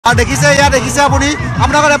আৰু দেখিছে আপুনি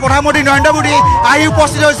আপোনালোকে প্ৰধানমন্ত্ৰী নৰেন্দ্ৰ মোদী আহি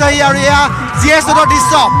উপস্থিত হৈছে আৰু এয়া GS ৰোডৰ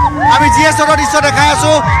দৃশ্য আমি GS ৰোডৰ দৃশ্য দেখাই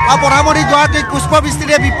আছো আৰু প্ৰধানমন্ত্ৰী গুৱাহাটীত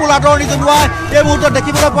পুষ্পবৃষ্টিৰে বিপুল আদৰণি জনোৱা এই মুহূৰ্তত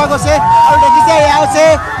দেখিবলৈ পোৱা গৈছে আৰু দেখিছে এয়া হৈছে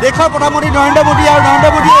দেশৰ প্ৰধানমন্ত্ৰী নৰেন্দ্ৰ মোদী আৰু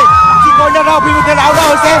নৰেন্দ্ৰ মোদীয়ে কন্যাদাৰ অভিমুখে ৰাওনা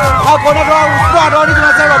হৈছে আৰু কন্যাদাৰ উচ্চ আদৰণি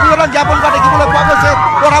জনাইছে আৰু অভিনন্দন জ্ঞাপন কৰা দেখিবলৈ পোৱা গৈছে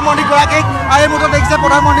প্ৰধানমন্ত্ৰীগৰাকীক আৰু এই মুহূৰ্তত দেখিছে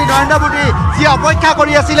প্ৰধানমন্ত্ৰী নৰেন্দ্ৰ মোদী যি অপেক্ষা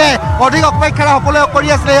কৰি আছিলে অধিক অপেক্ষাৰে সকলোৱে কৰি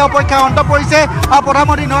আছিলে এই অপেক্ষা অন্ত পৰিছে আৰু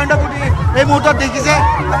প্ৰধানমন্ত্ৰী নৰেন্দ্ৰ মোদী এই মুহূৰ্তত দেখিছে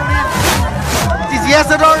GS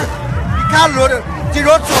ৰোডৰ বিশাল ৰোড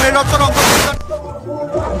শ্ব' সেই ৰোডৰ অংশবিশেষত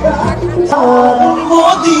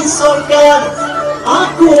মোদী চৰকাৰ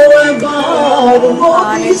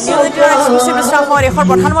দেশৰ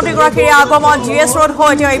প্ৰধানমন্ত্ৰীগৰাকীৰ আগমন GS ৰোড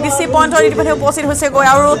হৈ তেওঁ ABC পইণ্টত ইতিমধ্যে উপস্থিত হৈছে গৈ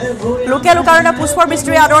আৰু লোকে লোকাৰণে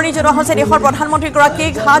পুষ্পবৃষ্টিৰে আদৰণি জনোৱা হৈছে দেশৰ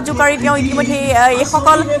প্ৰধানমন্ত্ৰীগৰাকীক হাত জোকাৰি তেওঁ ইতিমধ্যে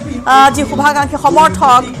এইসকল যি শুভাকাংক্ষী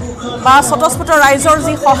সমৰ্থক বা স্বতঃস্ফূৰ্ত ৰাইজৰ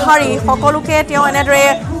যি সঁহাৰি সকলোকে তেওঁ এনেদৰে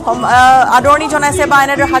আদৰণি জনাইছে বা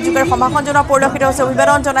এনেদৰে হাত জোকাৰি সম্ভাষণ জনোৱা পৰিলক্ষিত হৈছে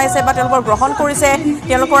অভিবাদন জনাইছে বা তেওঁলোকৰ গ্ৰহণ কৰিছে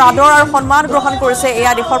তেওঁলোকৰ আদৰ আৰু সন্মান গ্ৰহণ কৰিছে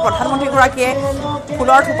এয়া দেশৰ প্ৰধানমন্ত্ৰীগৰাকীয়ে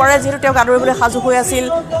ফুলৰ থোপৰে যিহেতু তেওঁক আদৰিবলৈ সাজু হৈ আছিল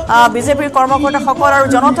বিজেপিৰ কৰ্মকৰ্তাসকল আৰু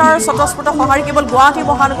জনতাৰ স্বতঃস্ফূৰ্ত সঁহাৰি কেৱল গুৱাহাটী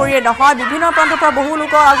মহানগৰীয়ে নহয় বিভিন্ন প্ৰান্তৰ পৰা বহু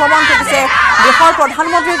লোকৰ আগমন ঘটিছে দেশৰ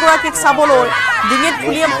প্ৰধানমন্ত্ৰীগৰাকীক চাবলৈ ডিঙিত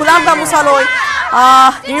ফুলাম গামোচা লৈ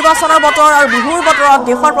নিৰ্বাচনৰ বতৰ আৰু বিহুৰ বতৰত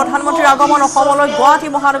দেশৰ প্ৰধানমন্ত্ৰীৰ আগমন অসমলৈ গুৱাহাটী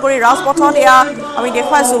মহানগৰীৰ ৰাজপথত এয়া আমি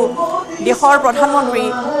দেখুৱাইছোঁ দেশৰ প্ৰধানমন্ত্ৰী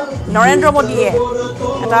নৰেন্দ্ৰ মোদীয়ে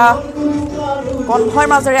এটা কনভয়ৰ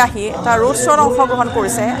মাজেৰে আহি এটা ৰোড শ্ব'ত অংশগ্ৰহণ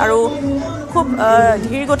কৰিছে আৰু খুব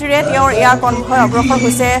ধীৰ গতিৰে তেওঁৰ এয়া কনভয় অগ্ৰসৰ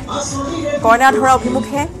হৈছে কইনাধৰা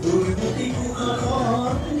অভিমুখে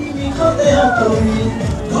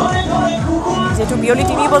যেহেতু বিয়লি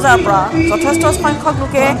 3 বজাৰ পৰা যথেষ্ট সংখ্যক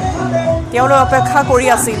লোকে তেওঁলৈ অপেক্ষা কৰি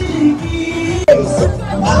আছিল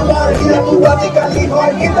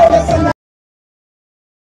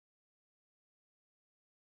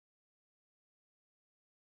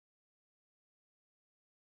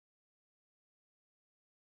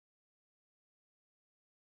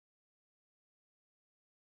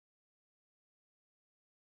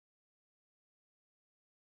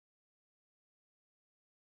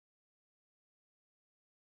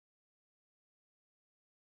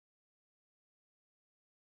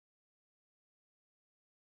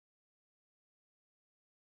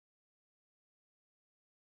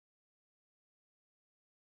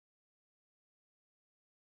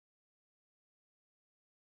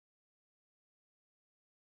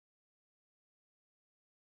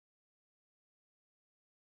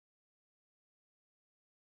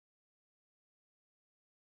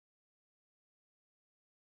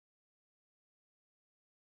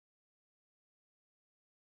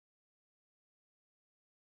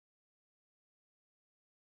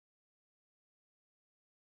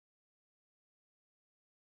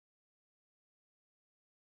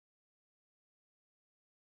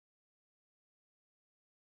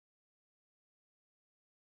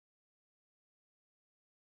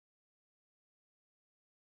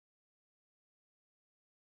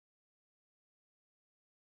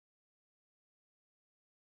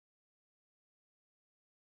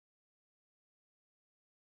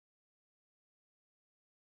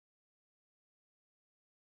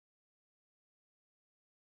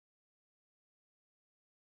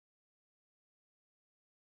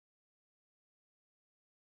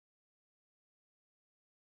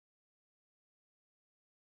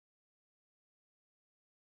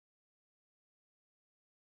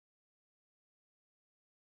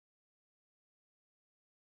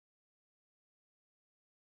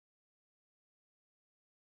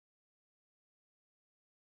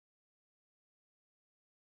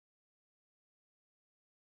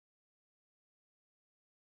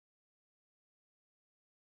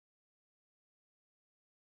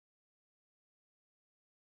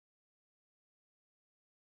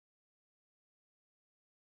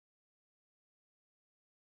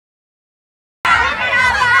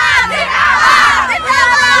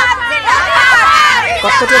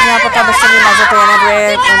কটকটীয়া নিৰাপত্তা বেষ্টনীৰ মাজতে এনেদৰে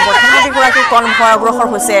প্ৰধানমন্ত্ৰীগৰাকীৰ কনভয় অগ্ৰসৰ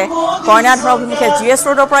হৈছে কইনাধৰা অভিমুখে GS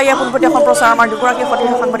ৰোডৰ পৰা ইয়াৰ পোনপটীয়া সম্প্ৰচাৰ আমাৰ দুগৰাকী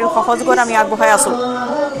সতীৰ্থ সাংবাদিকৰ সহযোগত আমি আগবঢ়াই আছোঁ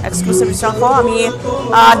এক্সক্লুচিভ দৃশ্যাংশ আমি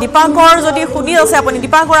দীপাংকৰ যদি শুনি আছে আপুনি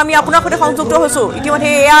দীপাংকৰ আমি আপোনাৰ সৈতে সংযুক্ত হৈছোঁ ইতিমধ্যে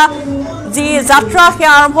এয়া যি যাত্ৰা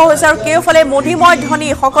সেয়া আৰম্ভ হৈছে আৰু কেওফালে মোদীময় ধ্বনি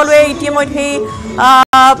সকলোৱে ইতিমধ্যে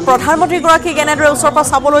প্ৰধানমন্ত্ৰীগৰাকীক এনেদৰে ওচৰৰ পৰা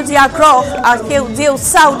চাবলৈ যি আগ্ৰহ সেই যি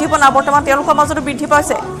উৎসাহ উদ্দীপনা বৰ্তমান তেওঁলোকৰ মাজতো বৃদ্ধি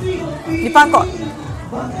পাইছে দীপাংকৰ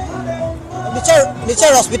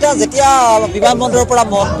নিশ্চয় ৰশ্মিতা যেতিয়া বিমানবন্দৰৰ পৰা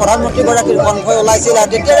প্ৰধানমন্ত্ৰীগৰাকীৰ কনভয় ওলাইছিল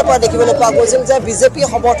তেতিয়াৰে পৰা দেখিবলৈ পোৱা গৈছিল যে বিজেপি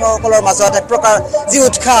সমৰ্থকসকলৰ মাজত এক প্ৰকাৰ যি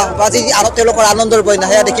উৎসাহ বা যি তেওঁলোকৰ আনন্দৰ বন্যা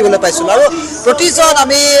সেয়া দেখিবলৈ পাইছিলোঁ আৰু প্ৰতিজন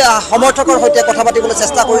আমি সমৰ্থকৰ সৈতে কথা পাতিবলৈ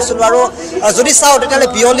চেষ্টা কৰিছিলোঁ আৰু যদি চাওঁ তেতিয়াহ'লে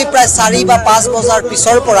বিয়লি প্ৰায় 4 বা 5 বজাৰ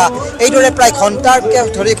পিছৰ পৰা এইদৰে প্ৰায় ঘণ্টাকে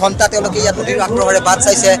ধৰি ঘণ্টা তেওঁলোকে ইয়াত অধীৰ আগ্ৰহেৰে বাট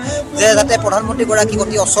চাইছে যে যাতে প্ৰধানমন্ত্ৰীগৰাকীক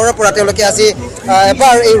অতি ওচৰৰ পৰা তেওঁলোকে আজি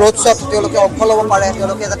এবাৰ এই ৰোড শ্ব'ত তেওঁলোকে অংশ ল'ব পাৰে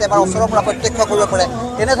তেওঁলোকে যাতে এবাৰ ওচৰৰ পৰা প্ৰত্যক্ষ কৰিব পাৰে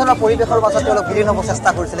তেনেধৰণৰ পৰিৱেশৰ মাজত তেওঁলোক বিলীন হ'ব চেষ্টা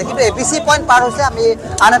কৰিছিলে কিন্তু ABC পইণ্ট পাৰ হৈছে আমি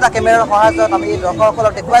আন এটা কেমেৰাৰ সহায়ত আমি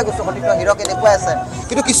দৰ্শকসকলক দেখুৱাই গৈছোঁ সতীৰ্থ হিৰকে দেখুৱাই আছে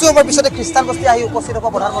কিন্তু কিছু সময়ৰ পিছতে খ্ৰীষ্টান বস্তি আহি উপস্থিত হ'ব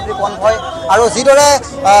প্ৰধানমন্ত্ৰীৰ কনভয় আৰু যিদৰে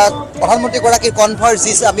প্ৰধানমন্ত্ৰীগৰাকীৰ কনভয়ৰ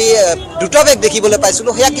যি আমি দ্ৰুতবেগ দেখিবলৈ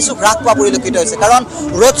পাইছিলোঁ সেয়া কিছু হ্ৰাস পোৱা পৰিলক্ষিত হৈছে কাৰণ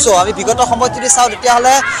ৰোড শ্ব' আমি বিগত সময়ত যদি চাওঁ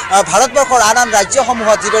তেতিয়াহ'লে ভাৰতবৰ্ষৰ আন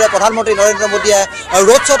ৰাজ্যসমূহত যিদৰে প্ৰধানমন্ত্ৰী নৰেন্দ্ৰ মোদীয়ে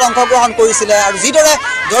ৰোড শ্ব'ত অংশগ্ৰহণ কৰিছিলে আৰু যিদৰে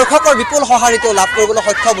দৰ্শকৰ বিপুল সঁহাৰি তেওঁ লাভ কৰিবলৈ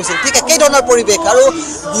সক্ষম হৈছিল ঠিক একেধৰণৰ পৰিৱেশ আৰু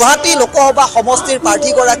গুৱাহাটী লোকসভা সমষ্টিৰ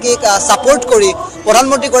প্ৰাৰ্থীগৰাকীক ছাপোৰ্ট কৰি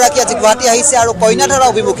প্ৰধানমন্ত্ৰীগৰাকী আজি গুৱাহাটী আহিছে আৰু কইনাধাৰা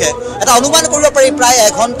অভিমুখে এটা অনুমান কৰিব পাৰি প্ৰায়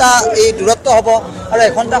এঘণ্টা এই দূৰত্ব হ'ব আৰু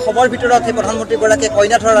এঘণ্টা সময়ৰ ভিতৰত সেই প্ৰধানমন্ত্ৰীগৰাকীয়ে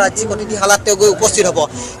কইনাধাৰা ৰাজ্যিক অতিথিশালাত তেওঁ গৈ উপস্থিত হ'ব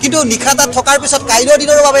কিন্তু নিশা তাত থকাৰ পিছত কাইলৈৰ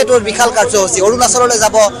দিনৰ বাবে এইটো বিশাল কাৰ্যসূচী অৰুণাচললৈ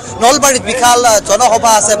যাব নলবাৰীত বিশাল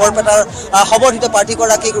জনসভা আছে বৰপেটাৰ সমৰ্থিত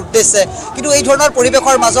প্ৰাৰ্থীগৰাকীৰ উদ্দেশ্যে কিন্তু এই ধৰণৰ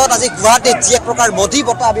পৰিৱেশৰ মাজত আজি গুৱাহাটীত যি এক প্ৰকাৰ মোদী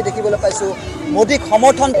বঁটা আমি দেখিবলৈ পাইছোঁ মোদীক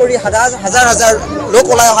সমৰ্থন কৰি হাজাৰ হাজাৰ লোক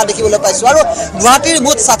ওলাই অহা দেখিবলৈ পাইছোঁ আৰু গুৱাহাটীৰ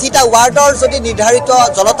মুঠ 60টা ৱাৰ্ডৰ যদি নিৰ্ধাৰিত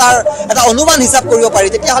জনতাৰ এটা অনুমান হিচাপ কৰিব পাৰি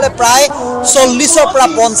তেতিয়াহ'লে প্ৰায় 40ৰ পৰা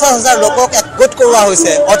 50,000 লোকক একগোট কৰোৱা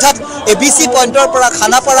হৈছে অৰ্থাৎ ABC পইণ্টৰ পৰা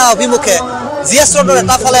খানাপাৰা অভিমুখে GS ৰোডৰ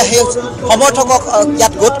এটা ফালে সেই সমৰ্থকক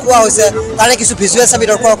ইয়াত গোট খোৱা হৈছে তাৰে কিছু ভিজুৱেলছ আমি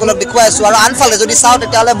দৰ্শকসকলক দেখুৱাই আছোঁ আৰু আনফালে যদি চাওঁ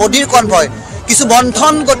তেতিয়াহ'লে মোদীৰ কনভয় কিছু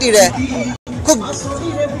মন্থন গতিৰে খুব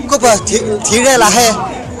ধীৰে লাহে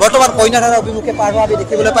বৰ্তমান কইনাধাৰা অভিমুখে পাৰ হোৱা আমি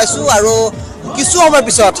দেখিবলৈ পাইছোঁ আৰু কিছু সময়ৰ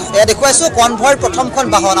পিছত এয়া দেখুৱাইছোঁ কনভয়ৰ প্ৰথমখন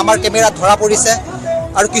বাহন আমাৰ কেমেৰাত ধৰা পৰিছে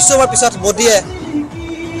আৰু কিছু সময়ৰ পিছত মোদীয়ে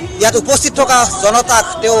ইয়াত উপস্থিত থকা জনতাক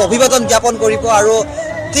তেওঁ অভিবাদন জ্ঞাপন কৰিব আৰু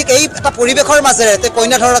ঠিক এই এটা পৰিৱেশৰ মাজেৰে তেওঁ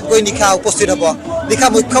কইনাধাৰাত গৈ নিশা উপস্থিত হ'ব নিশা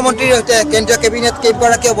মুখ্যমন্ত্ৰীৰ সৈতে কেন্দ্ৰীয় কেবিনেট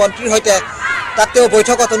কেইগৰাকীও মন্ত্ৰীৰ সৈতে তাত তেওঁ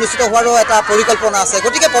বৈঠকত অনুষ্ঠিত হোৱাৰো এটা পৰিকল্পনা আছে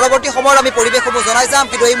গতিকে পৰৱৰ্তী সময়ত আমি পৰিৱেশসমূহ জনাই যাম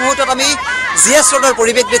কিন্তু এই মুহূৰ্তত আমি GS ৰোডৰ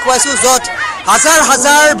পৰিৱেশ দেখুৱাইছোঁ য'ত হাজাৰ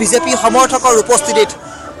হাজাৰ বিজেপি সমৰ্থকৰ উপস্থিতিত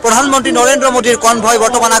প্ৰধানমন্ত্ৰী নৰেন্দ্ৰ মোদীৰ কনভয়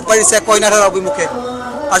বৰ্তমান আগবাঢ়িছে কইনাধাৰা অভিমুখে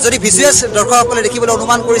আৰু যদি ভিজুৱেলছ দৰ্শকসকলে দেখিবলৈ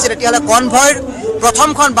অনুমান কৰিছে তেতিয়াহ'লে কনভয়ৰ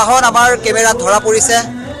প্ৰথমখন বাহন আমাৰ কেমেৰাত ধৰা পৰিছে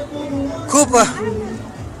খুব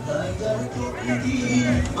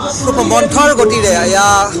মন্থৰ গতিৰে এয়া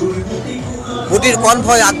মোদীৰ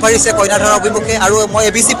কনভয় আগবাঢ়িছে কইনাধাৰা অভিমুখে আৰু মই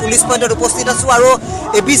ABC পুলিচ পইণ্টত উপস্থিত আছোঁ আৰু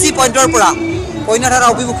ABC পইণ্টৰ পৰা কইনাধাৰা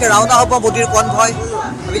অভিমুখে ৰাওনা হ'ব মোদীৰ কনভয়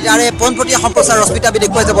আমি ইয়াৰে পোনপটীয়া সম্প্ৰচাৰ ৰশ্মিতা আমি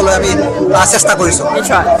দেখুৱাই যাবলৈ আমি চেষ্টা কৰিছোঁ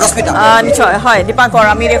ৰশ্মিতা নিশ্চয় হয় দীপাংকৰ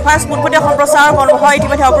আমি দেখুৱাই পোনপটীয়া সম্প্ৰচাৰ কনভয়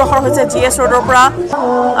ইতিমধ্যে অগ্ৰসৰ হৈছে GS ৰোডৰ পৰা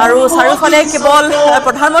আৰু চাৰিওফালে কেৱল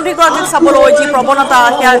প্ৰধানমন্ত্ৰীগৰাকীক চাবলৈ যি প্ৰৱণতা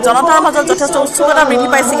সেয়া জনতাৰ মাজত যথেষ্ট উৎসুকতা বৃদ্ধি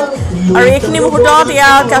পাইছিল আৰু এইখিনি মুহূৰ্তত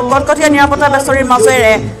এয়া কটকটীয়া নিৰাপত্তা বেষ্টনীৰ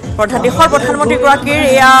মাজেৰে দেশৰ প্ৰধানমন্ত্ৰীগৰাকীৰ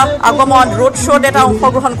এয়া আগমন ৰোড শ্ব'ত এটা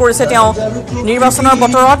অংশগ্ৰহণ কৰিছে তেওঁ নিৰ্বাচনৰ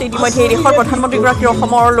বতৰত ইতিমধ্যে দেশৰ প্ৰধানমন্ত্ৰীগৰাকীৰ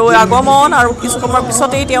অসমলৈ আগমন আৰু কিছু সময়ৰ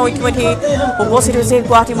পিছতেই তেওঁ ইতিমধ্যে উপস্থিত হৈছে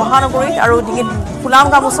গুৱাহাটী মহানগৰীত আৰু ডিঙিত ফুলাম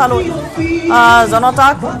গামোচা লৈ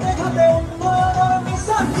জনতাক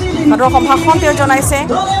সম্ভাষণ তেওঁ জনাইছে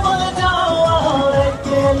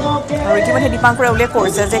আৰু ইতিমধ্যে দীপাংকৰে উল্লেখ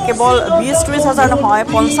কৰিছে যে কেৱল 20-30 হাজাৰ নহয়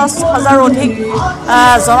 50,000 অধিক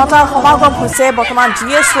জনতাৰ সমাগম হৈছে বৰ্তমান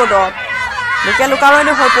GS ৰোডত লোকে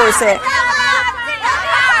লোকাৰণ্য হৈ পৰিছে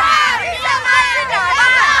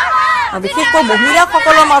বিশেষকৈ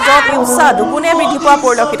মহিলাসকলৰ মাজত এই উৎসাহ দুগুণে বৃদ্ধি পোৱা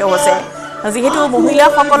পৰিলক্ষিত হৈছে যিহেতু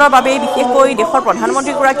মহিলাসকলৰ বাবে বিশেষকৈ দেশৰ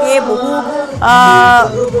প্ৰধানমন্ত্ৰীগৰাকীয়ে বহু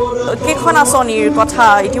কেইখন আঁচনিৰ কথা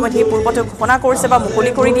ইতিমধ্যে পূৰ্বতে ঘোষণা কৰিছে বা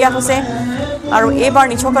মুকলি কৰি দিয়া হৈছে আৰু এইবাৰ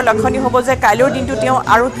নিশ্চয়কৈ লক্ষণীয় হ'ব যে কাইলৈৰ দিনটো তেওঁ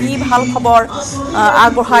আৰু কি ভাল খবৰ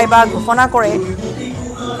আগবঢ়ায় বা ঘোষণা কৰে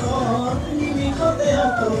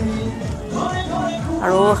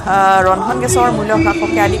আৰু ৰন্ধন গেছৰ মূল্য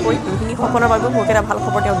হ্ৰাসকে আদি কৰি গৃহিণীসকলৰ বাবেও বহুত এটা ভাল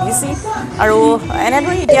খবৰ তেওঁ দিছে আৰু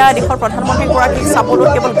এনেদৰে এতিয়া দেশৰ প্ৰধানমন্ত্ৰীগৰাকীক চাবলৈ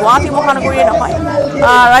কেৱল গুৱাহাটী মহানগৰীয়ে নহয়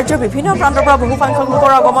ৰাজ্যৰ বিভিন্ন প্ৰান্তৰ পৰা বহু সংখ্যক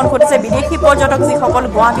লোকৰ আগমন ঘটিছে বিদেশী পৰ্যটক যিসকল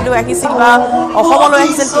গুৱাহাটীলৈ আহিছিল বা অসমলৈ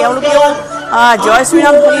আহিছিল তেওঁলোকেও জয়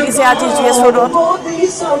শ্ৰীৰাম ধ্বনি দিছে আজি GS ৰোডত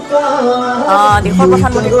দেশৰ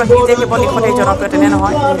প্ৰধানমন্ত্ৰীগৰাকী যে কেৱল দেশতে জনপ্ৰিয় তেনে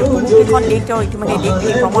নহয় বহুকেইখন দেশ তেওঁ ইতিমধ্যে দেশ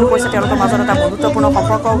বিদেশ ভ্ৰমণ কৰিছে তেওঁলোকৰ মাজত এটা বন্ধুত্বপূৰ্ণ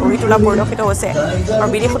সম্পৰ্ক গঢ়ি তোলা পৰিলক্ষিত হৈছে আৰু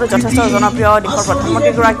বিদেশতো যথেষ্ট জনপ্ৰিয় দেশৰ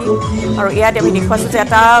প্ৰধানমন্ত্ৰীগৰাকী আৰু ইয়াত আমি দেখুৱাইছোঁ যে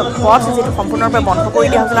এটা পথ যিটো সম্পূৰ্ণৰূপে বন্ধ কৰি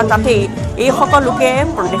দিয়া হৈছিল তাতেই এইসকল লোকে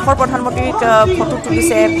দেশৰ প্ৰধানমন্ত্ৰীক ফটো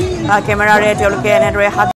তুলিছে কেমেৰাৰে তেওঁলোকে এনেদৰে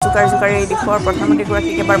হাত জোকাৰি দেশৰ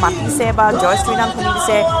প্ৰধানমন্ত্ৰীগৰাকীক এবাৰ মাতিছে বা জয় শ্ৰীৰাম ধ্বনি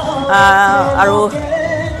দিছে আৰু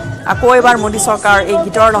আকৌ এবাৰ মোদী চৰকাৰ এই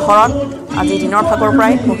গীতৰ লহৰত আজি দিনৰ ভাগৰ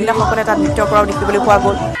পৰাই মহিলাসকলে তাত নৃত্য কৰাও দেখিবলৈ পোৱা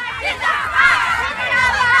গ'ল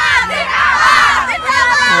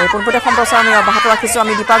পোনপটীয়া সম্প্ৰচাৰ আমি অব্যাহত ৰাখিছোঁ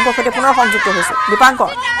আমি দীপাংকৰ সৈতে পুনৰ সংযুক্ত হৈছোঁ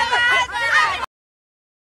দীপাংকৰ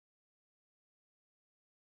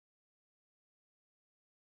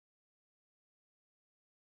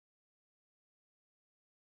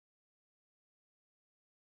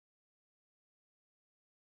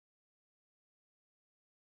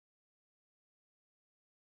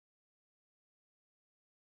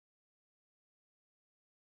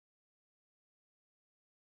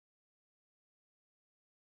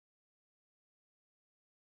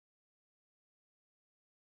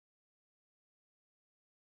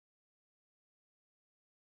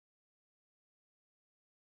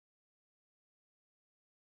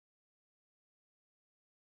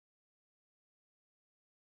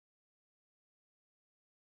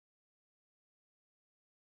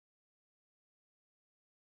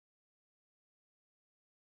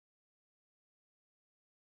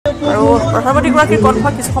আৰু প্ৰধানমন্ত্ৰীগৰাকীৰ কণ্ঠ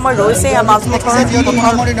কিছু সময় ৰৈছে মাজমুঠৰ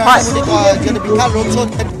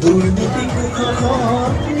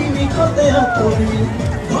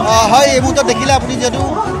হয় এই মুহূৰ্তত দেখিলে আপুনি যিহেতু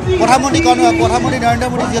প্ৰধানমন্ত্ৰী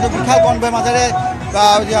নৰেন্দ্ৰ মোদী যিহেতু বিশাল কনভয়ৰ মাজেৰে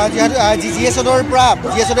যিহেতু GS ৰোডৰ পৰা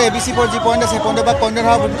GS ৰোডৰ ABC পৰ যি পইণ্ট আছে পইণ্টৰ পৰা পইণ্ট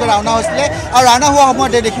হোৱাৰ ভূমিকা ৰাওনা হৈছিলে আৰু ৰাওনা হোৱা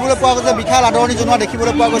সময়তে দেখিবলৈ পোৱা গৈছে বিশাল আদৰণি জনোৱা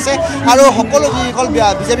দেখিবলৈ পোৱা গৈছে আৰু সকলো যিসকল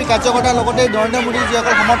বিজেপি কাৰ্যকৰ্তাৰ লগতে নৰেন্দ্ৰ মোদীৰ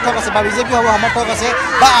যিসকল সমৰ্থক আছে বা বিজেপি সমৰ্থক আছে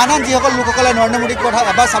বা আন যিসকল লোকসকলে নৰেন্দ্ৰ মোদীক কথা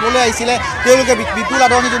এবাৰ চাবলৈ আহিছিলে তেওঁলোকে বিপুল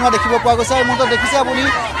আদৰণি জনোৱা দেখিব পোৱা গৈছে এই মুহূৰ্তত দেখিছে আপুনি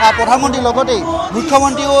প্ৰধানমন্ত্ৰীৰ লগতেই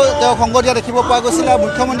মুখ্যমন্ত্ৰীও তেওঁ সংগ দিয়া দেখিব পোৱা গৈছিলে আৰু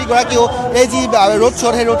মুখ্যমন্ত্ৰীগৰাকীও এই যি ৰোড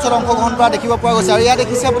শ্ব'ত সেই ৰোড শ্ব'ত অংশগ্ৰহণ কৰা দেখিব পোৱা গৈছে আৰু ইয়াত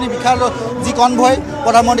দেখিছে আপুনি বিশাল যি কনভয়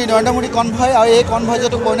প্ৰধানমন্ত্ৰী নৰেন্দ্ৰ মোদী কনভয় আৰু এই কনভয়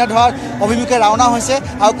যিহেতু কইনাধৰাৰ অভিমুখে ৰাওনা হৈছে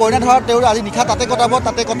আৰু কইনাধৰাত তেওঁ আজি নিশা তাতে কটাব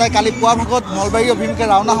তাতে কটাই কালি পুৱা ভাগত নলবাৰীৰ অভিমুখে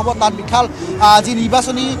ৰাওনা হ'ব তাত বিশাল যি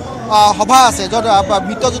নিৰ্বাচনী সভা আছে য'ত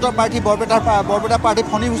মিত্ৰজোঁটৰ প্ৰাৰ্থী বৰপেটা প্ৰাৰ্থী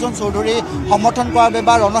ফণীভূষণ চৌধুৰী সমৰ্থন কৰাৰ বাবে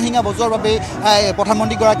বা ৰণসিঙা বজোৱাৰ বাবে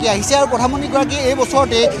প্ৰধানমন্ত্ৰীগৰাকী আহিছে আৰু প্ৰধানমন্ত্ৰীগৰাকী এই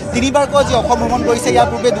বছৰতে তিনিবাৰকৈ যি অসম ভ্ৰমণ কৰিছে ইয়াৰ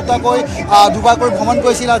পূৰ্বে দুবাৰকৈ ভ্ৰমণ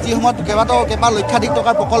কৰিছিল আৰু যি সময়ত কেইবা লক্ষাধিক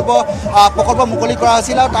টকাৰ প্ৰকল্প মুকলি কৰা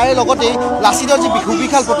হৈছিল আৰু তাৰে লগতে লাচিতৰ যি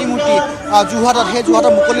সুবিশাল প্ৰতিমূৰ্তি যোৰহাটত সেই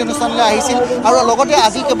যোৰহাটৰ মুকলি অনুষ্ঠানলৈ আহিছিল আৰু লগতে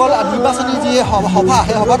আজি কেৱল নিৰ্বাচনী যি সভা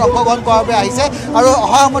সেই সভাত অংশগ্ৰহণ কৰাৰ বাবে আহিছে আৰু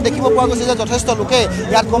অহা সময়ত দেখিব পোৱা গৈছে যে যথেষ্ট লোকে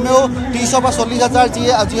ইয়াত কমেও 30 বা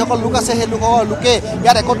 40,000 যিসকল লোক আছে সেই লোকে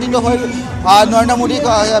ইয়াত একত্ৰিত হৈ নৰেন্দ্ৰ মোদীক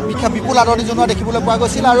বিপুল আদৰণি জনোৱা দেখিবলৈ পোৱা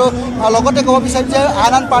গৈছিল আৰু লগতে ক'ব বিচাৰিম যে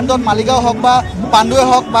আন প্ৰান্তত মালিগাঁও হওক বা পাণ্ডুৱে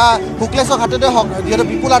হওক বা শুক্লেশ্বৰ ঘাটতে হওক যিহেতু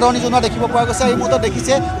বিপুল আদৰণি জনোৱা দেখিব পোৱা গৈছে এই মুহূৰ্তত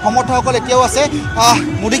দেখিছে সমৰ্থকসকল এতিয়াও আছে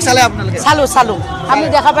মোদীক চালে আপোনালোকে চালো আমি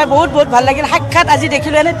দেখা পাই বহুত ভাল লাগিল সাক্ষাৎ আজি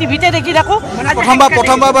দেখিলো এনে টিভিতে দেখি থাকো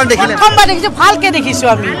প্ৰথমবাৰ দেখিছো ভালকে দেখিছো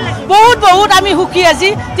আমি বহুত আমি সুখী আজি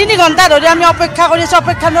 3 ঘণ্টা ধৰি আমি অপেক্ষা কৰি আছো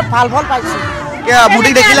অপেক্ষাত ভাল পাইছো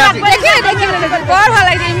মোদীক দেখিলে বৰ ভাল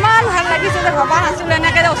লাগিছে ইমান ভাল লাগিছে যে ভবা নাছিলো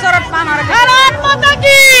এনেকে ওচৰত পাম আৰু ভাৰত মাতা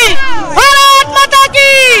কি ভাৰত মাতা কি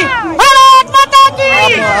ভাৰত মাতা কি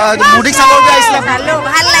মোদীক চাবলৈ আহিছিলে চালো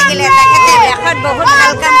ভাল লাগিলে তেখেতে দেশত বহুত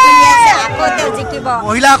ভাল কাম কৰি আছে আকৌ তেওঁ জিকিব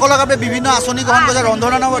মহিলাসকলৰ বাবে বিভিন্ন আঁচনি গ্ৰহণ কৰিছে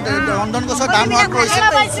ৰন্ধন গছৰ দাম হ্ৰাস কৰিছে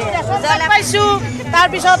পাইছো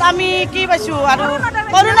তাৰপিছত আমি কি পাইছো আৰু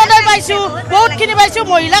অৰুণোদয় পাইছো বহুতখিনি পাইছো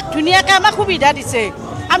মহিলাক ধুনীয়াকৈ আমাক সুবিধা দিছে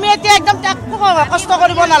আমি এতিয়া একদম কষ্ট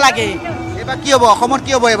কৰিব নালাগে এবাৰ কি হ'ব অসমত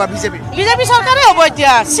কি হ'ব এবাৰ বিজেপি চৰকাৰে হ'ব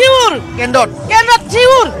এতিয়া চিউৰ কেন্দ্ৰত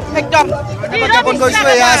চিউৰ একদম জ্ঞাপন কৰিছো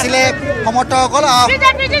এয়া আছিলে সমৰ্থকসকল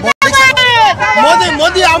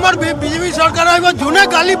মোদী আমাৰ বিজেপি চৰকাৰ আহিব যোনে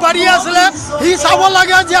গালি পাৰি আছিলে সি চাব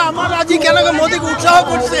লাগে যে আমাৰ আজি কেনেকৈ মোদীক উৎসাহ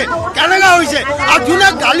কৰিছে কেনেকৈ হৈছে আৰু যোনে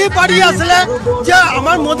গালি পাৰি আছিলে যে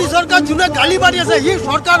আমাৰ মোদী চৰকাৰ যোনে গালি পাৰি আছে সি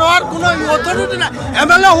চৰকাৰ হোৱাৰ কোনো অথৰিটি নাই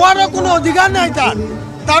MLA হোৱাৰো কোনো অধিকাৰ নাই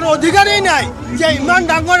তাৰ অধিকাৰেই নাই যে ইমান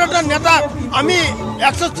ডাঙৰ এটা নেতাক আমি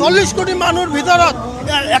 140 কোটি মানুহৰ ভিতৰত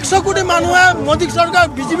 100 কোটি মানুহে মোদী চৰকাৰ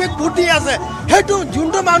বিজেপিক ভোট দি আছে সেইটো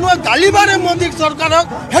যোনটো মানুহে গালি পাৰে মোদী চৰকাৰক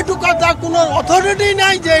সেইটো তাৰ কোনো অথৰিটি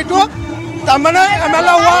নাই যে এইটো তাৰমানে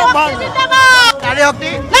MLA হোৱা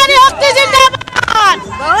নাৰী শক্তি জিন্দাবাদ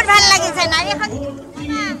বহুত ভাল লাগিছে নাৰী শক্তি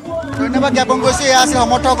ধন্যবাদ জ্ঞাপন কৰিছে এয়া আছিল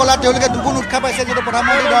সমৰ্থকসকল তেওঁলোকে দুগুণ উৎসাহ পাইছে যিটো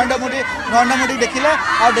প্ৰধানমন্ত্ৰী নৰেন্দ্ৰ মোদীক দেখিলে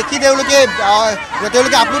আৰু দেখি তেওঁলোকে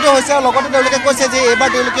আপ্লুত হৈছে আৰু লগতে তেওঁলোকে কৈছে যে এইবাৰ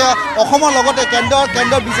তেওঁলোকে অসমৰ লগতে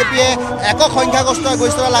কেন্দ্ৰৰ বিজেপিয়ে একক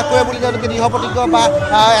সংখ্যাগৰিষ্ঠতা লাভ কৰে বুলি তেওঁলোকে দৃঢ় প্ৰতিজ্ঞ বা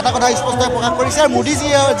এটা কথা স্পষ্টকৈ প্ৰকাশ কৰিছে আৰু মোদী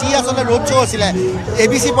যি আচলতে ৰোড শ্ব' আছিলে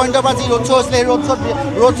ABC পইণ্টৰ পৰা যি ৰোড শ্ব' আছিলে সেই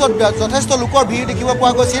ৰোড শ্ব'ত যথেষ্ট লোকৰ ভিৰ দেখিব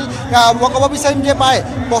পোৱা গৈছিল মই ক'ব বিচাৰিম যে প্ৰায়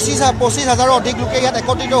 25,000ৰো অধিক লোকে ইয়াত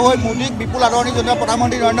একত্ৰিত হৈ মোদীক বিপুল আদৰণি জনোৱা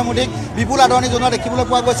প্ৰধানমন্ত্ৰী নৰেন্দ্ৰ মোদীক বিপুল আদৰণি জনোৱা দেখিবলৈ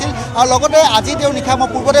পোৱা গৈছিল আৰু লগতে আজি তেওঁ নিশা মই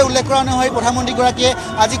পূৰ্বতে উল্লেখ কৰা অনুসৰি প্ৰধানমন্ত্ৰীগৰাকীয়ে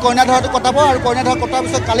আজি কইনাধৰাটো কটাব আৰু কইনাধৰা কটাৰ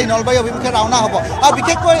পিছত কালি নলবাৰী অভিমুখে ৰাওনা হ'ব আৰু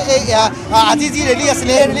বিশেষকৈ এই আজি যি ৰেলী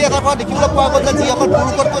আছিলে সেই ৰেলী এটাৰ পৰা দেখিবলৈ পোৱা গ'ল যে যিসকল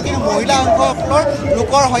পুৰুষতকৈ কিন্তু মহিলা সংখ্যকৰ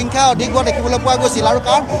লোকৰ সংখ্যা অধিক হোৱা দেখিবলৈ পোৱা গৈছিল আৰু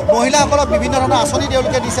কাৰণ মহিলাসকলক বিভিন্ন ধৰণৰ আঁচনি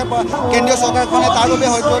তেওঁলোকে দিছে কেন্দ্ৰীয় চৰকাৰখনে তাৰ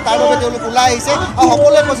বাবে তেওঁলোক ওলাই আহিছে আৰু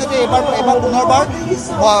সকলোৱে কৈছে যে এইবাৰ পুনৰবাৰ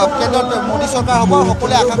কেন্দ্ৰত মোদী চৰকাৰ হ'ব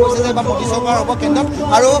সকলোৱে আশা কৰিছে যে এইবাৰ মোদী চৰকাৰ হ'ব কেন্দ্ৰত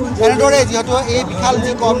আৰু এনেদৰে যিহেতু এই বিশাল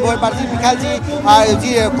যি কনভয় বা বিশাল যি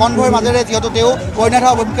কনভয়ৰ মাজেৰে যিহেতু তেওঁ কইনাধৰা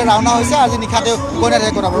অভিমুখে ৰাওনা হৈছে আজি নিশা তেওঁ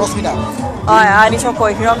কইনাধৰা কটাব ৰশ্মিতা হয়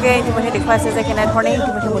নিশ্চয়কৈ হিৰকে ইতিমধ্যে দেখুৱাইছে যে কেনেধৰণে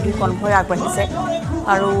ইতিমধ্যে মোদীৰ কনভয় আগবাঢ়িছে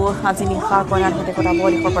আৰু আজি নিশা কইনাধৰা কটাব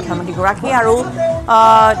দেশৰ প্ৰধানমন্ত্ৰীগৰাকী আৰু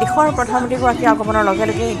দেশৰ প্ৰধানমন্ত্ৰীগৰাকীৰ আগমনৰ লগে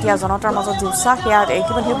লগে এতিয়া জনতাৰ মাজত যি উৎসাহ সেয়া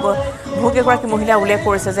ইতিমধ্যে বহুকেইগৰাকী মহিলাই উল্লেখ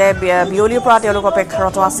কৰিছে যে বিয়লিৰ পৰা তেওঁলোক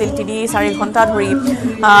অপেক্ষাৰত আছিল ৩-৪ ঘণ্টা ধৰি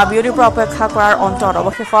বিয়লিৰ পৰা অপেক্ষা কৰাৰ অন্তত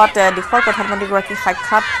অৱশেষত দেশৰ প্ৰধানমন্ত্ৰীগৰাকীক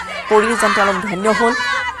সাক্ষাৎ কৰি যেন তেওঁলোক ধন্য হ'ল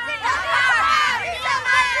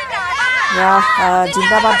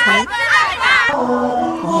জিন্দাবাদ ধ্বনি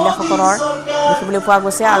মহিলাসকলৰ দেখিবলৈ পোৱা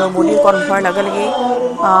গৈছে আৰু মোদীৰ কনভয়ৰ লগে লগেই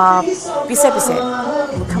পিছে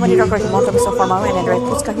মুখ্যমন্ত্ৰী ডক্টৰ হিমন্ত বিশ্ব শৰ্মাও এনেদৰে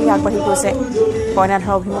খোজকাঢ়ি আগবাঢ়ি গৈছে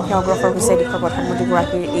কইনাধৰা অভিমুখে অগ্ৰসৰ হৈছে দেশৰ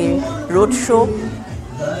প্ৰধানমন্ত্ৰীগৰাকীৰ এই ৰোড শ্ব'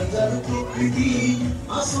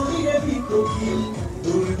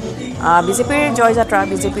 বিজেপিৰ জয়যাত্ৰা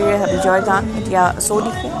বিজেপিৰ বিজয় গান এতিয়া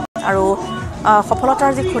চৌদিশে আৰু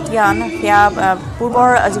সফলতাৰ যি খতিয়ান সেয়া পূৰ্বৰ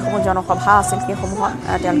যিসমূহ জনসভা আছিল সেইসমূহত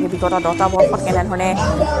তেওঁলোকে বিগত 10টা বৰ্ষত কেনেধৰণে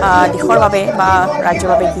দেশৰ বাবে বা ৰাজ্যৰ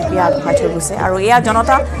বাবে কি আগবঢ়াই থৈ গৈছে আৰু এয়া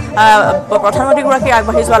জনতা প্ৰধানমন্ত্ৰীগৰাকী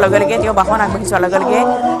আগবাঢ়ি যোৱাৰ লগে লগে তেওঁ বাহন আগবাঢ়ি যোৱাৰ লগে লগে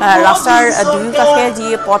ৰাস্তাৰ দুয়োকাষে যি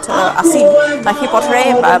পথ আছিল সেই পথেৰে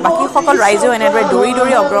বাকীসকল ৰাইজেও এনেদৰে দৌৰি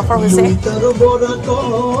অগ্ৰসৰ হৈছে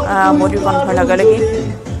মোদীৰ কনভয়ৰ লগে লগে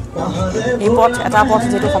এই এটা পথ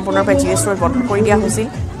যিটো সম্পূৰ্ণৰূপে GS ৰোড বন্ধ কৰি দিয়া হৈছিল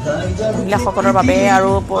মহিলাসকলৰ বাবে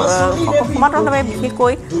আৰু সমান্তৰালভাৱে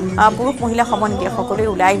বিশেষকৈ পুৰুষ মহিলা সমন্বয় সকলোৱে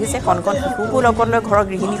ওলাই আহিছে কণ শিশুকো লগত লৈ ঘৰৰ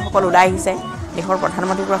গৃহিণীসকল ওলাই আহিছে দেশৰ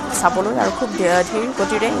প্ৰধানমন্ত্ৰীগৰাকীক চাবলৈ আৰু খুব ধীৰ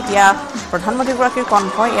গতিৰে এতিয়া প্ৰধানমন্ত্ৰীগৰাকীৰ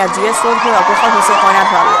কনভয় এয়া GS ৰোড হৈ অগ্ৰসৰ হৈছে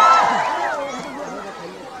কইনাধৰালৈ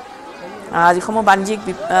যিসমূহ বাণিজ্যিক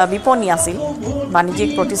বিপণী আছিল বাণিজ্যিক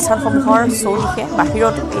প্ৰতিষ্ঠানসমূহৰ চৌদিশে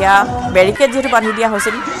বাহিৰত এয়া বেৰিকেড যিহেতু বান্ধি দিয়া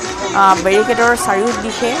হৈছিল বেৰিকেডৰ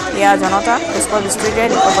চাৰিওদিশে এয়া জনতা পুষ্পবৃষ্টিৰে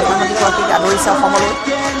দেশৰ প্ৰধানমন্ত্ৰীগৰাকীক আদৰিছে অসমলৈ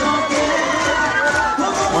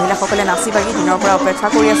মহিলাসকলে নাচি বাগি দিনৰ পৰা অপেক্ষা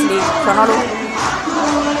কৰি আছিল এই ক্ষণলৈ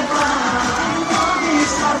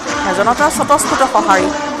জনতাৰ স্বতঃস্ফূৰ্ত সঁহাৰি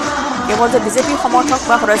কেৱল যে বিজেপিৰ সমৰ্থক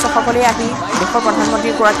বা সদস্যসকলে আহি দেশৰ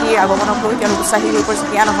প্ৰধানমন্ত্ৰীগৰাকীৰ আগমনক লৈ তেওঁলোক উৎসাহী হৈ পৰিছে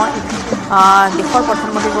সেয়া নহয় দেশৰ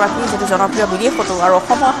প্ৰধানমন্ত্ৰীগৰাকী যিটো জনপ্ৰিয় বিদেশতো আৰু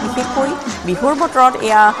অসমত বিশেষকৈ বিহুৰ বতৰত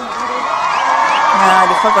এয়া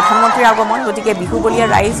দেশৰ প্ৰধানমন্ত্ৰীৰ আগমন গতিকে বিহুবলীয়া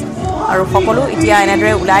ৰাইজ আৰু সকলো এতিয়া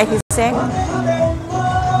এনেদৰে ওলাই আহিছে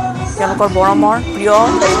তেওঁলোকৰ বৰমৰ প্ৰিয়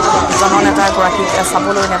জননেতাগৰাকীক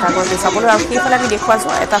নেতাগৰাকীক চাবলৈ আৰু সেইফালে আমি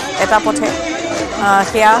দেখুৱাইছোঁ এটা পথে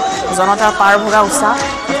সেয়া জনতাৰ পাৰ ভগা উৎসাহ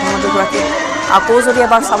প্ৰধানমন্ত্ৰীগৰাকীক আকৌ যদি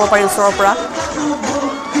এবাৰ চাব পাৰি ওচৰৰ পৰা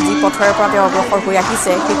যি পথৰে পৰা তেওঁ অগ্ৰসৰ হৈ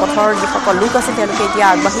আহিছে সেই পথৰ যিসকল লোক আছে তেওঁলোকে এতিয়া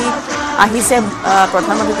আগবাঢ়ি আহিছে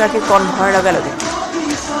প্ৰধানমন্ত্ৰীগৰাকীৰ কনভয়ৰ লগে লগে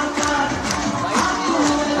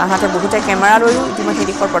আনহাতে বহুতে কেমেৰা লৈও ইতিমধ্যে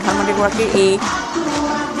দেশৰ প্ৰধানমন্ত্ৰীগৰাকীৰ এই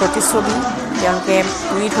প্ৰতিচ্ছবি তেওঁলোকে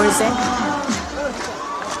তুলি ধৰিছে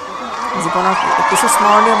জীৱনৰ কিছু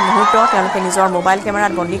স্মৰণীয় মুহূৰ্ত তেওঁলোকে নিজৰ মোবাইল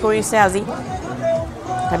কেমেৰাত বন্দী কৰিছে আজি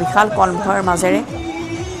এটা বিশাল কনভয়ৰ মাজেৰে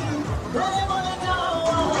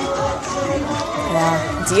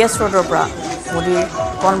GS ৰোডৰ পৰা মোদীৰ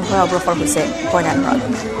কনভয় অগ্ৰসৰ হৈছে কইনাধৰা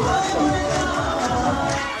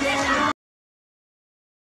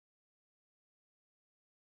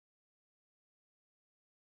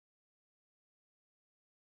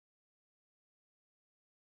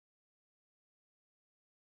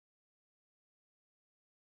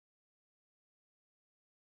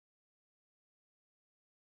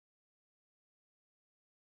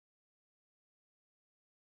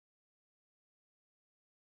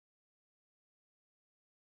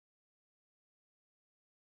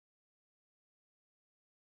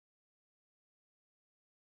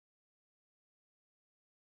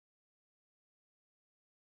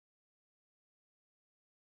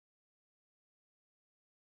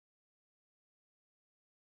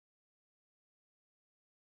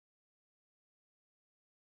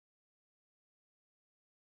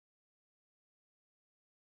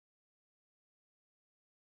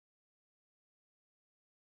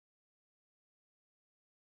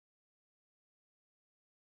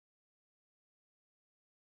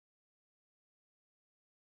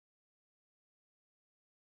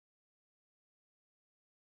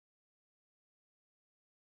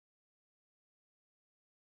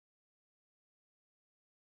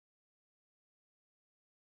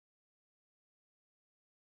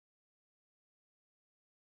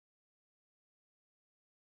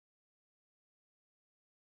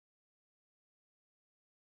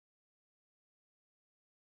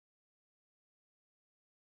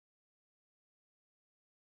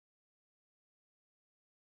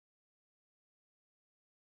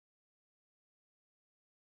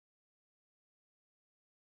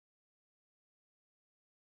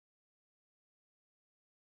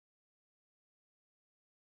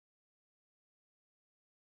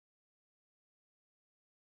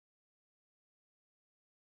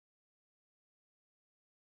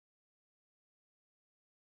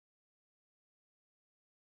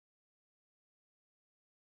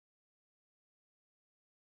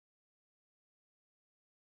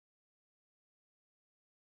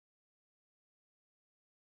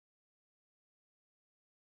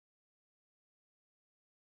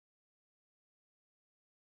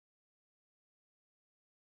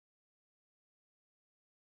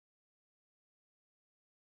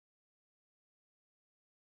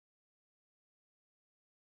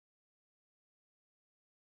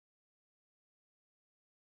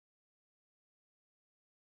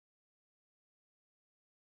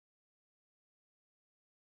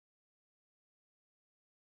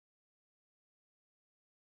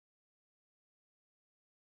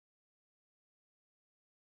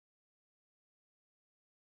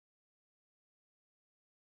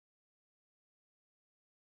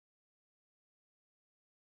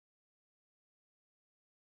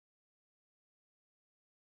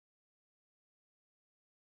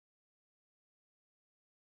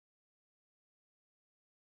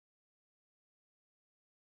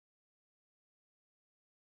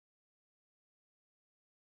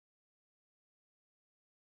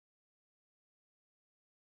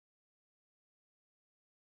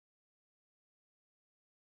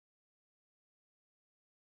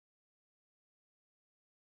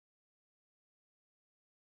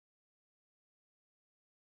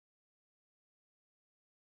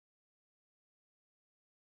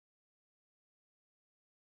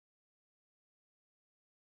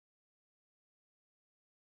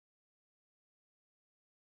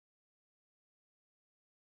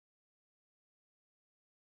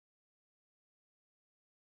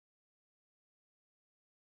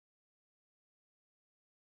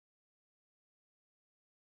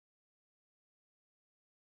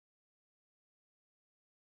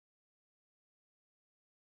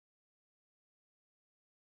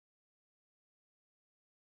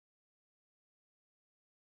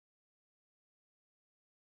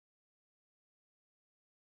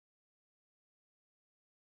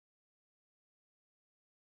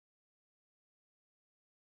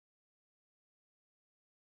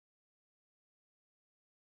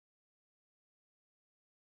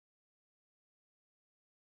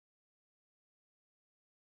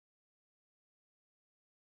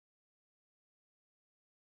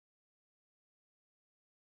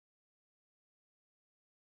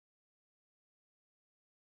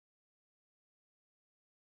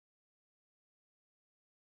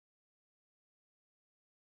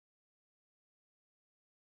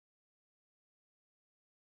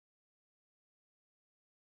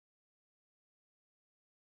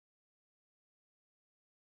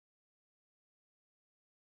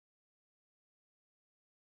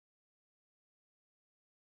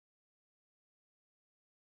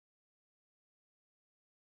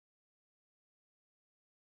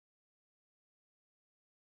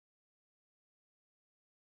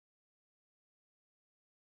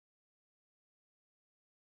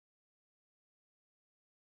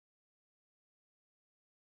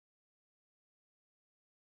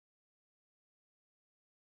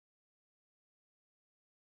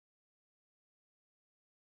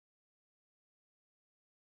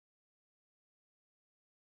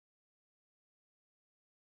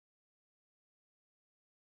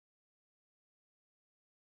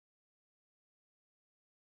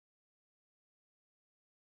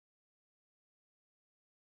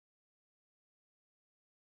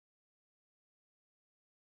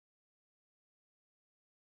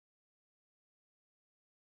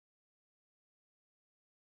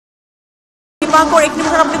দীপাংকৰ এইখিনি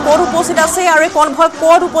মুহূৰ্তত আপুনি ক'ত উপস্থিত আছে আৰু এই কনভয়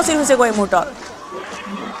ক'ত উপস্থিত হৈছে গৈ মুহূৰ্তত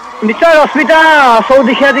নিশ্চয় ৰশ্মিতা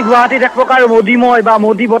চৌদিশে আজি গুৱাহাটীত এক প্ৰকাৰ মোদীময় বা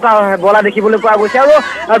মোদী বতাহ বলা দেখিবলৈ পোৱা গৈছে আৰু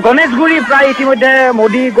গণেশগুৰি প্ৰায় ইতিমধ্যে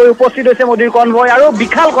মোদী গৈ উপস্থিত হৈছে মোদীৰ কনভয় আৰু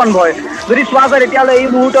বিশাল কনভয় যদি চোৱা যায় তেতিয়াহ'লে এই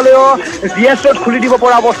মুহূৰ্তলৈও GS ৰোড খুলি দিব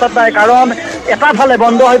পৰা অৱস্থাত নাই কাৰণ এটা ফালে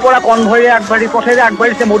বন্ধ হৈ পৰা কনভয়ে পথেৰে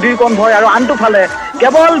আগবাঢ়িছে মোদীৰ কনভয় আৰু আনটো ফালে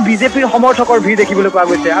কেৱল বিজেপিৰ সমৰ্থকৰ ভিৰ দেখিবলৈ পোৱা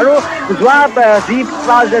গৈছে আৰু যোৱা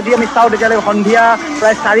যদি আমি চাওঁ তেতিয়াহ'লে সন্ধিয়া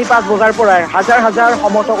প্ৰায় 4-5 বজাৰ পৰাই হাজাৰ হাজাৰ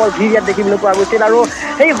সমৰ্থকৰ ভিৰ ইয়াত দেখিবলৈ পোৱা গৈছিল আৰু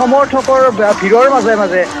সেই সমৰ্থকৰ ভিৰৰ মাজে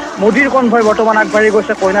মাজে মোদীৰ কনভয় বৰ্তমান আগবাঢ়ি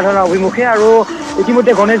গৈছে কইনাধৰা অভিমুখে আৰু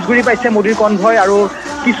ইতিমধ্যে গণেশগুৰি পাইছে মোদীৰ কনভয় আৰু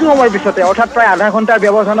কিছু সময়ৰ পিছতে অৰ্থাৎ প্ৰায় আধা ঘণ্টাৰ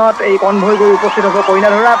ব্যৱধানত এই কনভয় গৈ উপস্থিত হ'ব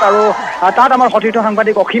কইনাধৰাত আৰু তাত আমাৰ সতীৰ্থ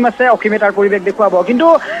সাংবাদিক অসীম আছে অসীমে তাৰ পৰিৱেশ দেখুৱাব কিন্তু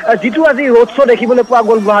যিটো আজি ৰোড শ্ব' দেখিবলৈ পোৱা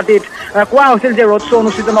গ'ল গুৱাহাটীত কোৱা হৈছিল যে ৰোড শ্ব'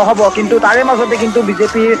 অনুষ্ঠিত নহ'ব কিন্তু তাৰে মাজতে কিন্তু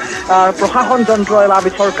বিজেপিৰ প্ৰশাসন যন্ত্ৰ বা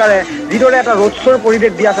চৰকাৰে যিদৰে এটা ৰোড শ্ব'ৰ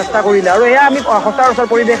পৰিৱেশ দিয়াৰ চেষ্টা কৰিলে আৰু এয়া আমি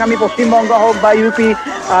সচৰাচৰ পৰিৱেশ আমি পশ্চিমবংগ হওক বা UP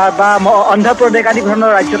বা অন্ধ্ৰপ্ৰদেশ আদি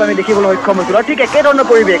ধৰণৰ ৰাজ্যত আমি দেখিবলৈ সক্ষম হৈছিলোঁ আৰু ঠিক একেধৰণৰ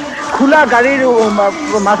পৰিৱেশ খোলা গাড়ীৰ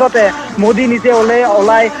মাজতে মোদী নিজে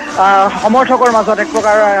ওলাই সমৰ্থকৰ মাজত এক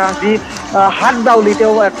প্ৰকাৰ যি হাত বাউলি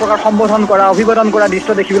তেওঁ এক প্ৰকাৰ সম্বোধন কৰা অভিবাদন কৰা দৃশ্য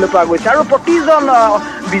দেখিবলৈ পোৱা গৈছে আৰু প্ৰতিজন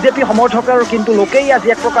বিজেপি সমৰ্থকৰ কিন্তু লোকেই আজি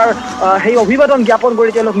এক প্ৰকাৰ সেই অভিবাদন জ্ঞাপন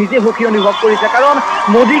কৰি তেওঁলোক নিজে সুখী অনুভৱ কৰিছে কাৰণ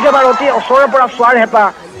মোদীক এবাৰ অতি ওচৰৰ পৰা চোৱাৰ হেঁপাহ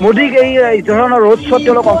মোদীক এই ধৰণৰ ৰোড শ্ব'ত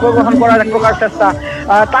তেওঁলোক অংশগ্ৰহণ কৰাৰ এক প্ৰকাৰ চেষ্টা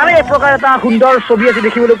তাৰে এক প্ৰকাৰ এটা সুন্দৰ ছবি আজি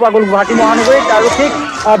দেখিবলৈ পোৱা গ'ল গুৱাহাটী মহানগৰীত আৰু ঠিক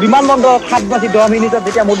বিমানবন্দৰত 7:10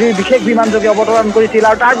 যেতিয়া মোদীৰ বিশেষ বিমানযোগে অৱতৰণ কৰিছিল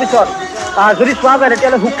আৰু তাৰপিছত যদি চোৱা যায়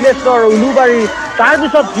তেতিয়াহ'লে শুক্লেশ্বৰ উলুবাৰী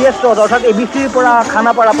তাৰপিছত GS ৰোড অৰ্থাৎ ABCৰ পৰা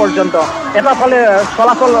খানাপাৰা পৰ্যন্ত এটা ফালে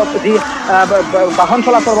চলাচল যি বাহন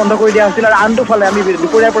চলাচল বন্ধ কৰি দিয়া হৈছিল আৰু আনটো ফালে আমি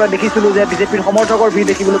দুপৰীয়াৰ পৰা দেখিছিলোঁ যে বিজেপিৰ সমৰ্থকৰ ভিৰ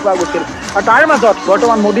দেখিবলৈ পোৱা গৈছিল আৰু তাৰ মাজত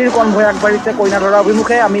বৰ্তমান মোদীৰ কনভয় আগবাঢ়িছে কইনাধৰা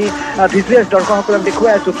অভিমুখে আমি ভিজুৱেলছ দৰ্শকসকলক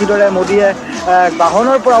দেখুৱাই আছোঁ কিদৰে মোদীয়ে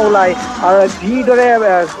বাহনৰ পৰা ওলাই আৰু যিদৰে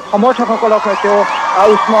সমৰ্থকসকলক তেওঁ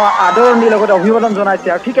উষ্ম আদৰণিৰ লগতে অভিবাদন জনাইছে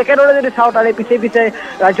আৰু ঠিক একেদৰে যদি চাওঁ তাৰে পিছে পিছে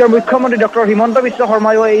ৰাজ্যৰ মুখ্যমন্ত্ৰী ডক্টৰ হিমন্ত বিশ্ব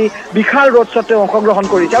শৰ্মায়ো এই বিশাল ৰোড শ্ব'ত অংশগ্ৰহণ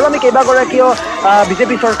কৰিছে আৰু আমি কেইবাগৰাকীও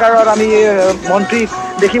বিজেপি চৰকাৰৰ আমি মন্ত্ৰীক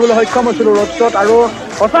দেখিবলৈ সক্ষম হৈছিলোঁ ৰোড শ্ব'ত আৰু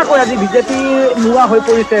সঁচাকৈ আজি বিজেপি নোৱা হৈ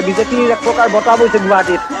পৰিছে বিজেপিৰ এক প্ৰকাৰ বঁটা বৈছে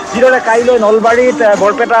গুৱাহাটীত যিদৰে কাইলৈ নলবাৰীত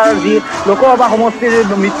বৰপেটাৰ যি লোকসভা সমষ্টিৰ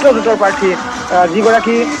মিত্ৰজোঁটৰ প্ৰাৰ্থী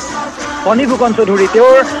যিগৰাকী ফণী ফুকন চৌধুৰী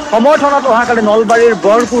তেওঁৰ সমৰ্থনত অহাকালি নলবাৰীৰ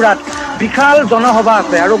বৰপুৰাত বিশাল জনসভা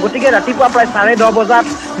আছে আৰু গতিকে ৰাতিপুৱা প্ৰায় 10:30 বজাত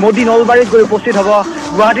মোদী নলবাৰীত গৈ উপস্থিত হ'ব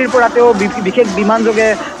গুৱাহাটীৰ পৰা তেওঁ বিশেষ বিমানযোগে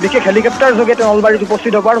বিশেষ হেলিকপ্টাৰ যোগে তেওঁ নলবাৰীত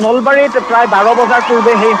উপস্থিত হ'ব আৰু নলবাৰীত প্ৰায় 12 বজাৰ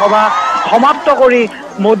পূৰ্বে সেই সভা সমাপ্ত কৰি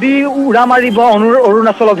মোদী উৰা মাৰিব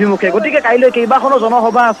অৰুণাচল অভিমুখে গতিকে কাইলৈ কেইবাখনো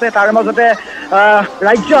জনসভা আছে তাৰ মাজতে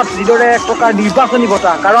ৰাজ্যত যিদৰে এক প্ৰকাৰ নিৰ্বাচনী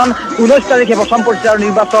বঁটা কাৰণ 19 তাৰিখে প্ৰথম পৰ্যায়ৰ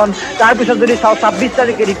নিৰ্বাচন তাৰপিছত যদি চাওঁ 26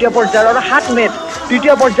 তাৰিখে দ্বিতীয় পৰ্যায়ৰ আৰু 7 মে'ত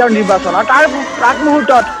তৃতীয় পৰ্যায়ৰ নিৰ্বাচন আৰু তাৰ প্ৰাক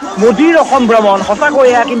মুহূৰ্তত মোদীৰ অসম ভ্ৰমণ সঁচাকৈ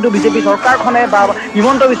এয়া কিন্তু বিজেপি চৰকাৰখনে বা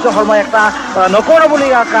হিমন্ত বিশ্ব শৰ্মাই এটা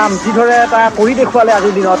নকৰবলগীয়া কাম যিদৰে এটা কৰি দেখুৱালে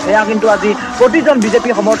আজিৰ দিনত সেয়া কিন্তু আজি প্ৰতিজন বিজেপি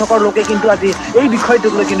সমৰ্থকৰ লোকে কিন্তু আজি এই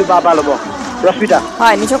বিষয়টোক লৈ কিন্তু বাবা ল'ব ৰশ্মিতা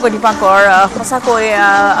হয় নিশ্চয়কৈ দীপাংকৰ সঁচাকৈ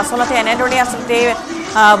আচলতে এনেধৰণে আচলতে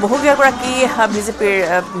বহুকেইগৰাকী বিজেপিৰ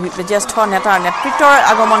জ্যেষ্ঠ নেতাৰ নেতৃত্বৰ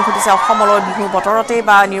আগমন ঘটিছে অসমলৈ বিহু বতৰতে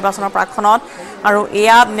বা নিৰ্বাচনৰ প্ৰাকখনত আৰু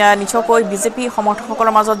এয়া নিশ্চয়কৈ বিজেপি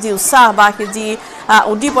সমৰ্থকসকলৰ মাজত যি উৎসাহ বা যি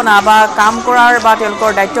উদ্দীপনা বা কাম কৰাৰ বা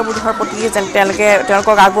তেওঁলোকৰ দায়িত্ববোধৰ প্ৰতি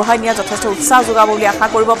তেওঁলোকক আগবঢ়াই নিয়া যথেষ্ট উৎসাহ যোগাব বুলি আশা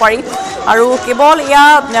কৰিব পাৰি আৰু কেৱল এয়া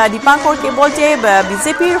দীপাংকৰ কেৱল যে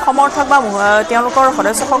বিজেপিৰ সমৰ্থক বা তেওঁলোকৰ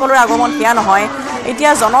সদস্যসকলৰ আগমন সেয়া নহয়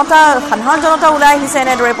এতিয়া সাধাৰণ জনতা ওলাই আহিছে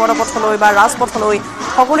এনেদৰে পদপথলৈ বা ৰাজপথলৈ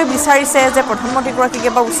সকলোৱে বিচাৰিছে যে প্ৰধানমন্ত্ৰীগৰাকীক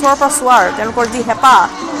এবাৰ ওচৰৰ পৰা চোৱাৰ তেওঁলোকৰ যি হেঁপাহ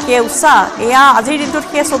সেই উৎসাহ এয়া আজিৰ দিনটোত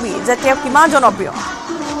সেই ছবি যে তেওঁ কিমান জনপ্ৰিয়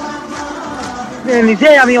নিজে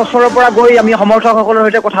আমি ওচৰৰ পৰা গৈ আমি সমৰ্থকসকলৰ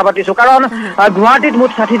সৈতে কথা পাতিছোঁ কাৰণ গুৱাহাটীত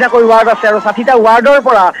মুঠ 60টাকৈ ৱাৰ্ড আছে আৰু 60টা ৱাৰ্ডৰ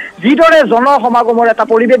পৰা যিদৰে জনসমাগমৰ এটা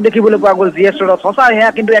পৰিৱেশ দেখিবলৈ পোৱা গ'ল GS ৰোডত সঁচা সেয়া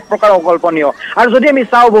কিন্তু এক প্ৰকাৰ অকল্পনীয় আৰু যদি আমি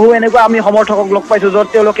চাওঁ বহু এনেকুৱা আমি সমৰ্থকক লগ পাইছোঁ য'ত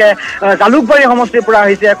তেওঁলোকে জালুকবাৰী সমষ্টিৰ পৰা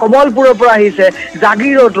আহিছে কমলপুৰৰ পৰা আহিছে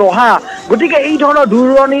জাগিৰোড ৰহা গতিকে এই ধৰণৰ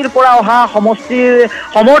দূৰণিৰ পৰা অহা সমষ্টিৰ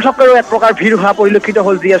সমৰ্থকৰো এক প্ৰকাৰ ভিৰ হোৱা পৰিলক্ষিত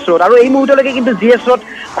হ'ল GS ৰোড আৰু এই মুহূৰ্তলৈকে কিন্তু GS ৰোড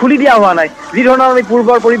খুলি দিয়া হোৱা নাই যি ধৰণৰ আমি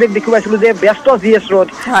পূৰ্বৰ পৰিৱেশ দেখুৱাইছিলোঁ যে ব্যস্ত GS ৰোড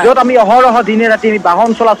য'ত আমি অহৰহ দিনে ৰাতি বাহন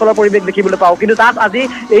চলাচলৰ পৰিৱেশ দেখিবলৈ পাওঁ কিন্তু তাত আজি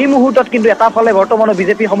এই মুহূৰ্তত কিন্তু এটা ফালে বৰ্তমানো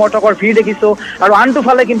বিজেপি সমৰ্থকৰ ভিৰ দেখিছোঁ আৰু আনটো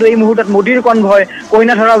ফালে কিন্তু এই মুহূৰ্তত মোদীৰ কনভয়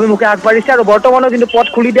কইনাধৰা অভিমুখে আগবাঢ়িছে আৰু বৰ্তমানো কিন্তু পথ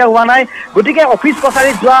খুলি দিয়া হোৱা নাই গতিকে অফিচ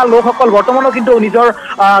কাছাৰীত যোৱা লোকসকল বৰ্তমানো কিন্তু নিজৰ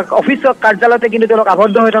অফিচ কাৰ্যালয়তে কিন্তু তেওঁলোক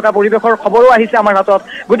আবদ্ধ হৈ থকা পৰিৱেশৰ বিদ্ৰোহৰ খবৰো আহিছে আমাৰ হাতত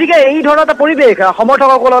গতিকে এই ধৰণৰ এটা পৰিৱেশ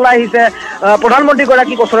সমৰ্থকসকল ওলাই আহিছে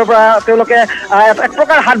প্ৰধানমন্ত্ৰীগৰাকীক ওচৰৰ পৰা তেওঁলোকে এক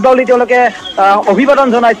প্ৰকাৰ হাত বাউলি তেওঁলোকে অভিবাদন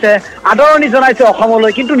জনাইছে আদৰণি জনাইছে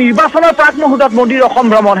অসমলৈ কিন্তু নিৰ্বাচনৰ প্ৰাক মুহূৰ্তত মোদীৰ অসম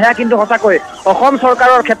ভ্ৰমণ সেয়া কিন্তু সঁচাকৈ অসম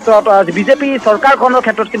চৰকাৰৰ ক্ষেত্ৰত বিজেপি চৰকাৰখনৰ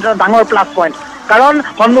ক্ষেত্ৰত কিন্তু ডাঙৰ প্লাছ পইণ্ট কাৰণ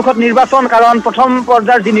সন্মুখত নিৰ্বাচন কাৰণ প্ৰথম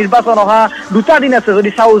পৰ্যায়ৰ যি নিৰ্বাচন অহা 2টা দিন আছে যদি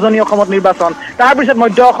চাওঁ উজনি অসমত নিৰ্বাচন তাৰপিছত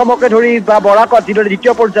মধ্য অসমকে ধৰি বা বৰাকত যিদৰে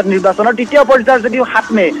দ্বিতীয় পৰ্যায়ত নিৰ্বাচন আৰু তৃতীয় পৰ্যায়ৰ যদি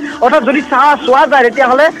 7 মে অৰ্থাৎ যদি চোৱা যায়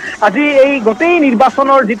তেতিয়াহ'লে আজি এই গোটেই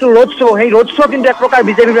নিৰ্বাচনৰ যিটো ৰোড শ্ব' সেই ৰোড শ্ব' কিন্তু এক প্ৰকাৰ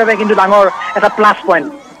বিজেপিৰ বাবে কিন্তু ডাঙৰ এটা প্লাছ পইণ্ট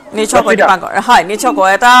নিশ্চয়কৈ হয় নিশ্চয়কৈ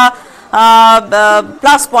এটা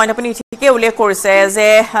প্লাছ পইণ্ট আপুনি ঠিকে উল্লেখ কৰিছে যে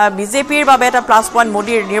বিজেপিৰ বাবে এটা প্লাছ পইণ্ট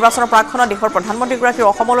মোদীৰ নিৰ্বাচনৰ প্ৰাকখনত দেশৰ প্ৰধানমন্ত্ৰীগৰাকীৰ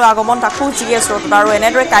অসমলৈ আগমন তাকো GS ৰোডত আৰু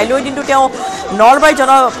এনেদৰে কাইলৈ দিনটো তেওঁ নলবাৰী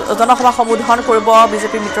জনসভা সম্বোধন কৰিব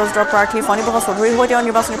বিজেপি মিত্ৰজোঁটৰ প্ৰাৰ্থী ফণীপ্ৰসাদ চৌধুৰীৰ হৈ তেওঁ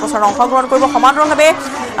নিৰ্বাচনী প্ৰচাৰত অংশগ্ৰহণ কৰিব সমান্তৰালভাৱে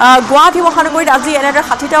গুৱাহাটী মহানগৰীত আজি এনেদৰে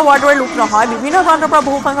 60টা ৱাৰ্ডৰে লোক নহয় বিভিন্ন প্ৰান্তৰ পৰা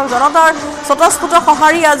বহু সংখ্যক জনতাৰ স্বতঃস্ফূৰ্ত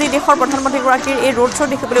সঁহাৰি আজি দেশৰ প্ৰধানমন্ত্ৰীগৰাকীৰ এই ৰোড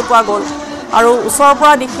শ্ব' দেখিবলৈ পোৱা গ'ল আৰু ওচৰৰ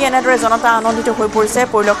পৰা দেখি এনেদৰে জনতা আনন্দিত হৈ পৰিছে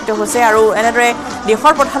পৰিলক্ষিত হৈছে আৰু এনেদৰে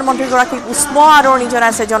দেশৰ প্ৰধানমন্ত্ৰীগৰাকীক উষ্ম আদৰণি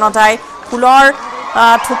জনাইছে জনতাই ফুলৰ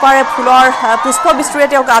থোপাৰে ফুলৰ পুষ্পবৃষ্টিৰে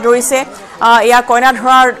তেওঁক আদৰিছে এয়া কইনা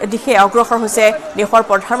ধৰাৰ দিশে অগ্ৰসৰ হৈছে দেশৰ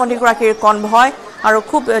প্ৰধানমন্ত্ৰীগৰাকীৰ কনভয় আৰু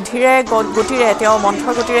খুব ধীৰে গতিৰে তেওঁ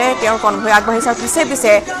মন্থৰ গতিৰে তেওঁৰ কনভয় আগবাঢ়িছে পিছে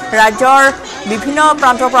পিছে ৰাজ্যৰ বিভিন্ন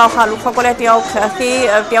প্ৰান্তৰ পৰা অহা লোকসকলে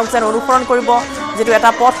তেওঁক যেন অনুসৰণ কৰিব যেটো এটা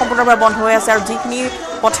পথ সম্পূৰ্ণভাৱে বন্ধ হৈ আছে আৰু যিখিনি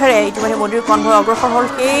পথেৰে ইতিমধ্যে মোদীৰ কনভয় অগ্ৰসৰ হ'ল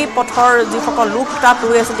সেই পথৰ যিসকল লোক তাত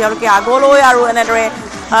ৰৈ আছে তেওঁলোকে আগলৈ আৰু এনেদৰে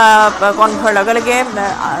কনভয়ৰ লগে লগে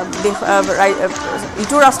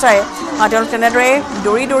ইটো ৰাস্তাৰে তেওঁলোকে তেনেদৰে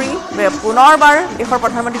দৌৰি পুনৰবাৰ দেশৰ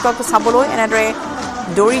প্ৰধানমন্ত্ৰীক চাবলৈ এনেদৰে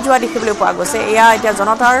দৌৰি যোৱা দেখিবলৈ পোৱা গৈছে এয়া এতিয়া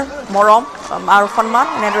জনতাৰ মৰম আৰু সন্মান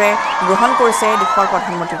এনেদৰে গ্ৰহণ কৰিছে দেশৰ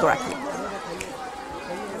প্ৰধানমন্ত্ৰীগৰাকী